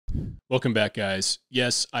Welcome back, guys.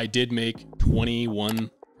 Yes, I did make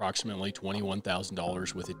approximately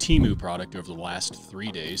 $21,000 with a Temu product over the last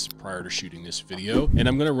 3 days prior to shooting this video. And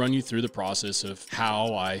I'm going to run you through the process of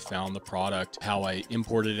how I found the product, how I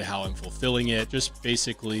imported it, how I'm fulfilling it, just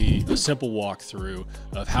basically a simple walkthrough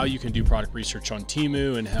of how you can do product research on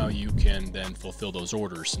Temu and how you can then fulfill those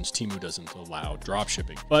orders, since Temu doesn't allow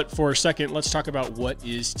dropshipping. But for a second, let's talk about what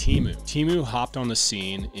is Temu. Temu hopped on the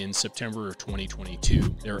scene in September of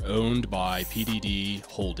 2022. They're owned by PDD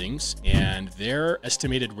Holdings, and their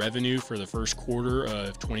estimated revenue for the first quarter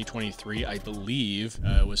of 2023, I believe,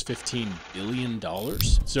 was $15 billion.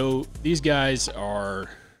 So these guys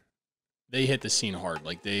they hit the scene hard.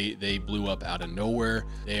 Like they blew up out of nowhere.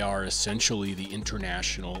 They are essentially the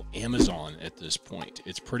international Amazon at this point.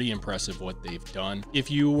 It's pretty impressive what they've done. If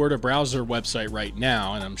you were to browse their website right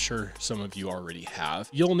now, and I'm sure some of you already have,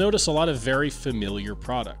 you'll notice a lot of very familiar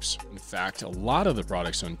products. In fact, a lot of the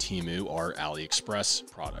products on Temu are AliExpress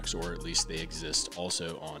products, or at least they exist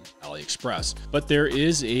also on AliExpress. But there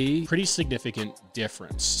is a pretty significant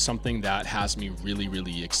difference, something that has me really,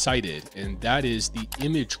 really excited, and that is the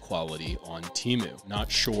image quality on Temu.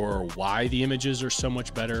 Not sure why the images are so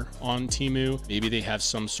much better on Temu. Maybe they have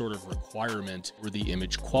some sort of requirement for the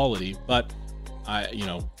image quality, but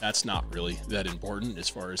that's not really that important as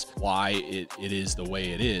far as why it is the way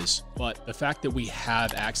it is. But the fact that we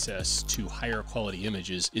have access to higher quality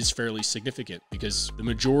images is fairly significant, because the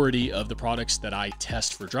majority of the products that I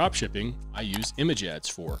test for dropshipping, I use image ads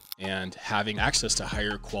for. And having access to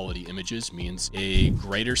higher quality images means a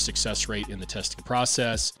greater success rate in the testing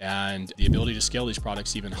process and the ability to scale these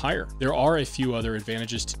products even higher. There are a few other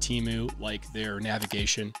advantages to Temu, like their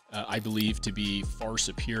navigation, I believe to be far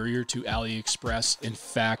superior to AliExpress. In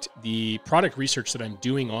fact, the product research that I'm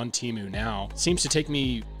doing on Temu now seems to take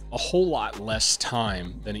me a whole lot less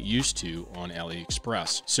time than it used to on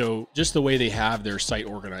AliExpress. So just the way they have their site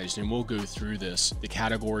organized, and we'll go through this, the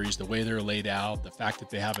categories, the way they're laid out, the fact that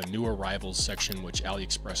they have a new arrivals section, which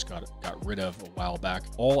AliExpress got rid of a while back,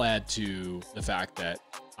 all add to the fact that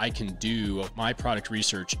I can do my product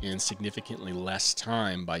research in significantly less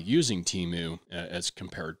time by using Temu as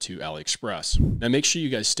compared to AliExpress. Now, make sure you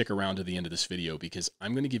guys stick around to the end of this video, because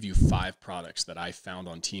I'm going to give you 5 products that I found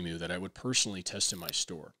on Temu that I would personally test in my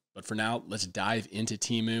store. But for now, let's dive into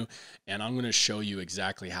Temu, and I'm going to show you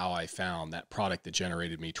exactly how I found that product that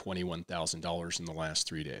generated me $21,000 in the last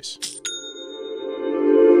 3 days.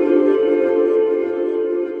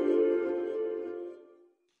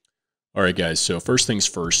 All right, guys, so first things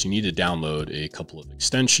first, you need to download a couple of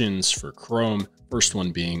extensions for Chrome. First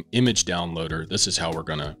one being Image Downloader. This is how we're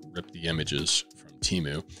gonna rip the images from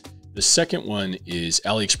Temu. The second one is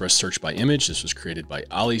AliExpress Search by Image. This was created by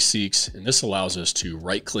AliSeeks, and this allows us to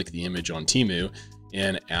right-click the image on Temu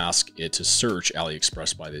and ask it to search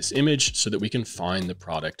AliExpress by this image so that we can find the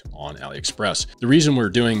product on AliExpress. The reason we're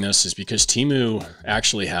doing this is because Temu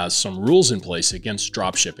actually has some rules in place against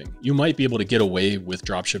dropshipping. You might be able to get away with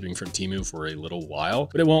dropshipping from Temu for a little while,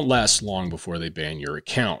 but it won't last long before they ban your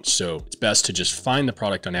account. So it's best to just find the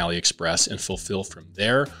product on AliExpress and fulfill from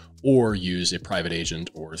there, or use a private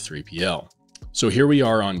agent or 3PL. So here we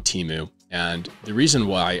are on Temu, and the reason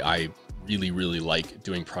why I really like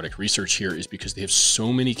doing product research here is because they have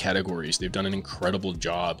so many categories. They've done an incredible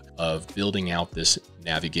job of building out this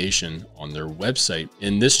navigation on their website,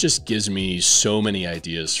 and this just gives me so many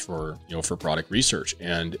ideas for product research.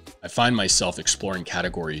 And I find myself exploring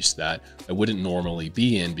categories that I wouldn't normally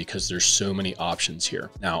be in because there's so many options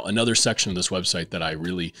here. Now, another section of this website that I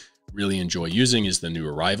really enjoy using is the new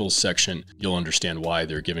arrivals section. You'll understand why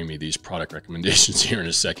they're giving me these product recommendations here in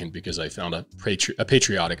a second, because I found a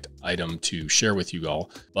patriotic item to share with you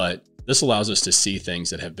all. But this allows us to see things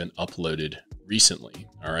that have been uploaded recently.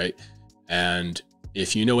 All right. And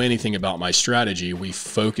if you know anything about my strategy, we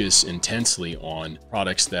focus intensely on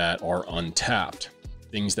products that are untapped,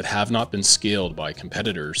 things that have not been scaled by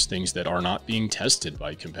competitors, things that are not being tested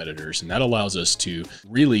by competitors. And that allows us to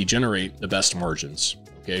really generate the best margins.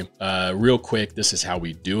 Okay, real quick, this is how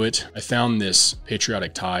we do it. I found this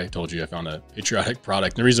patriotic tie. I told you I found a patriotic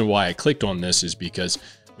product. The reason why I clicked on this is because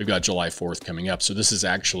we've got July 4th coming up. So this is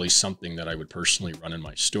actually something that I would personally run in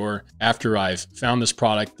my store. After I've found this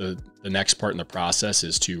product, the next part in the process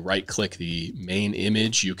is to right click the main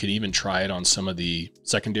image. You can even try it on some of the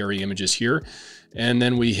secondary images here. And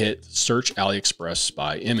then we hit search AliExpress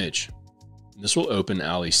by image. And this will open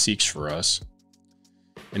AliSeeks for us.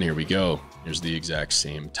 And here we go. Here's the exact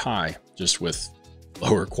same tie, just with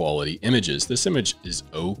lower quality images. This image is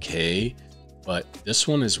okay, but this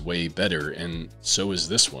one is way better, and so is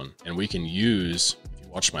this one. And we can use, if you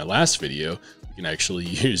watched my last video, we can actually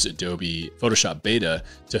use Adobe Photoshop Beta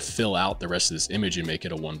to fill out the rest of this image and make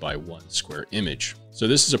it a 1x1 square image. So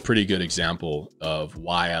this is a pretty good example of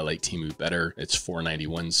why I like Temu better. It's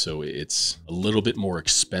 $4.91, so it's a little bit more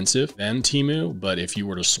expensive than Temu, but if you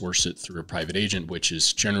were to source it through a private agent, which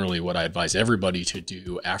is generally what I advise everybody to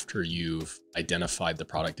do after you've identified the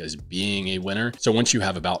product as being a winner. So once you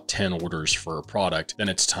have about 10 orders for a product, then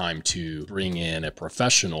it's time to bring in a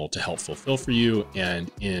professional to help fulfill for you. And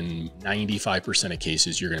in 95% of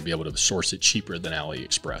cases, you're going to be able to source it cheaper than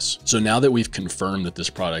AliExpress. So now that we've confirmed that this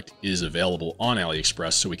product is available on AliExpress,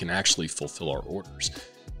 so we can actually fulfill our orders,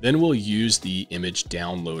 then we'll use the image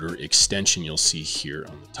downloader extension you'll see here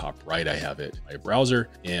on the top right. I have it in my browser,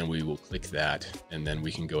 and we will click that, and then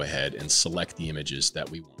we can go ahead and select the images that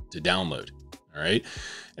we want to download. All right.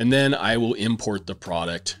 And then I will import the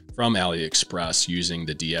product from AliExpress using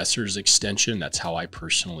the de-essers extension. That's how I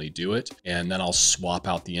personally do it. And then I'll swap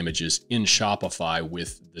out the images in Shopify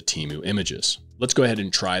with the Temu images. Let's go ahead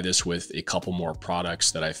and try this with a couple more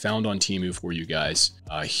products that I found on Temu for you guys.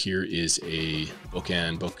 Here is a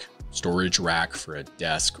book storage rack for a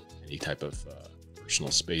desk, any type of personal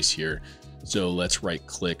space here. So let's right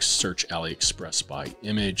click, search AliExpress by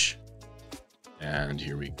image. And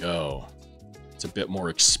here we go. It's a bit more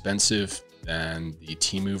expensive than the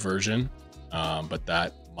Temu version, but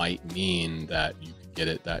that might mean that you can get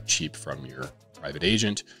it that cheap from your private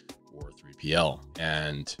agent or 3PL.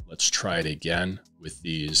 And let's try it again with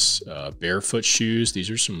these barefoot shoes. These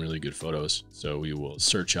are some really good photos. So we will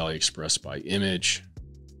search AliExpress by image,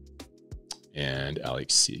 and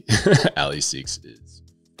AliExpress is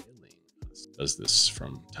failing us. Does this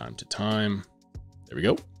from time to time. There we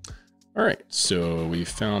go. All right, so we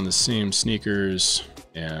found the same sneakers,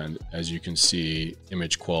 and as you can see,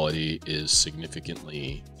 image quality is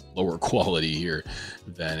significantly lower quality here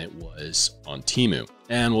than it was on Temu.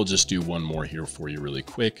 And we'll just do one more here for you really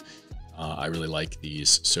quick. I really like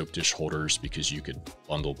these soap dish holders because you could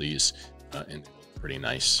bundle these and they look pretty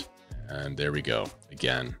nice. And there we go.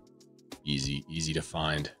 Again, easy to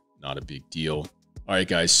find, not a big deal. All right,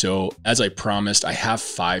 guys, so as I promised, I have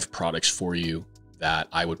 5 products for you that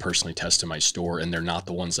I would personally test in my store, and they're not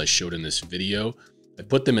the ones I showed in this video. I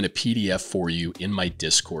put them in a PDF for you in my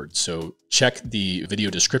Discord. So check the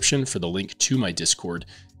video description for the link to my Discord,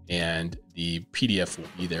 and the PDF will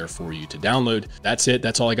be there for you to download. That's it.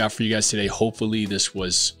 That's all I got for you guys today. Hopefully this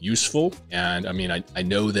was useful. And I mean, I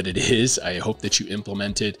know that it is. I hope that you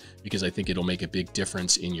implement it because I think it'll make a big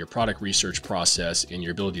difference in your product research process and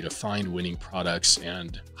your ability to find winning products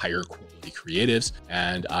and higher quality creatives.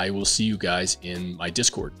 And I will see you guys in my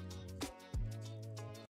Discord.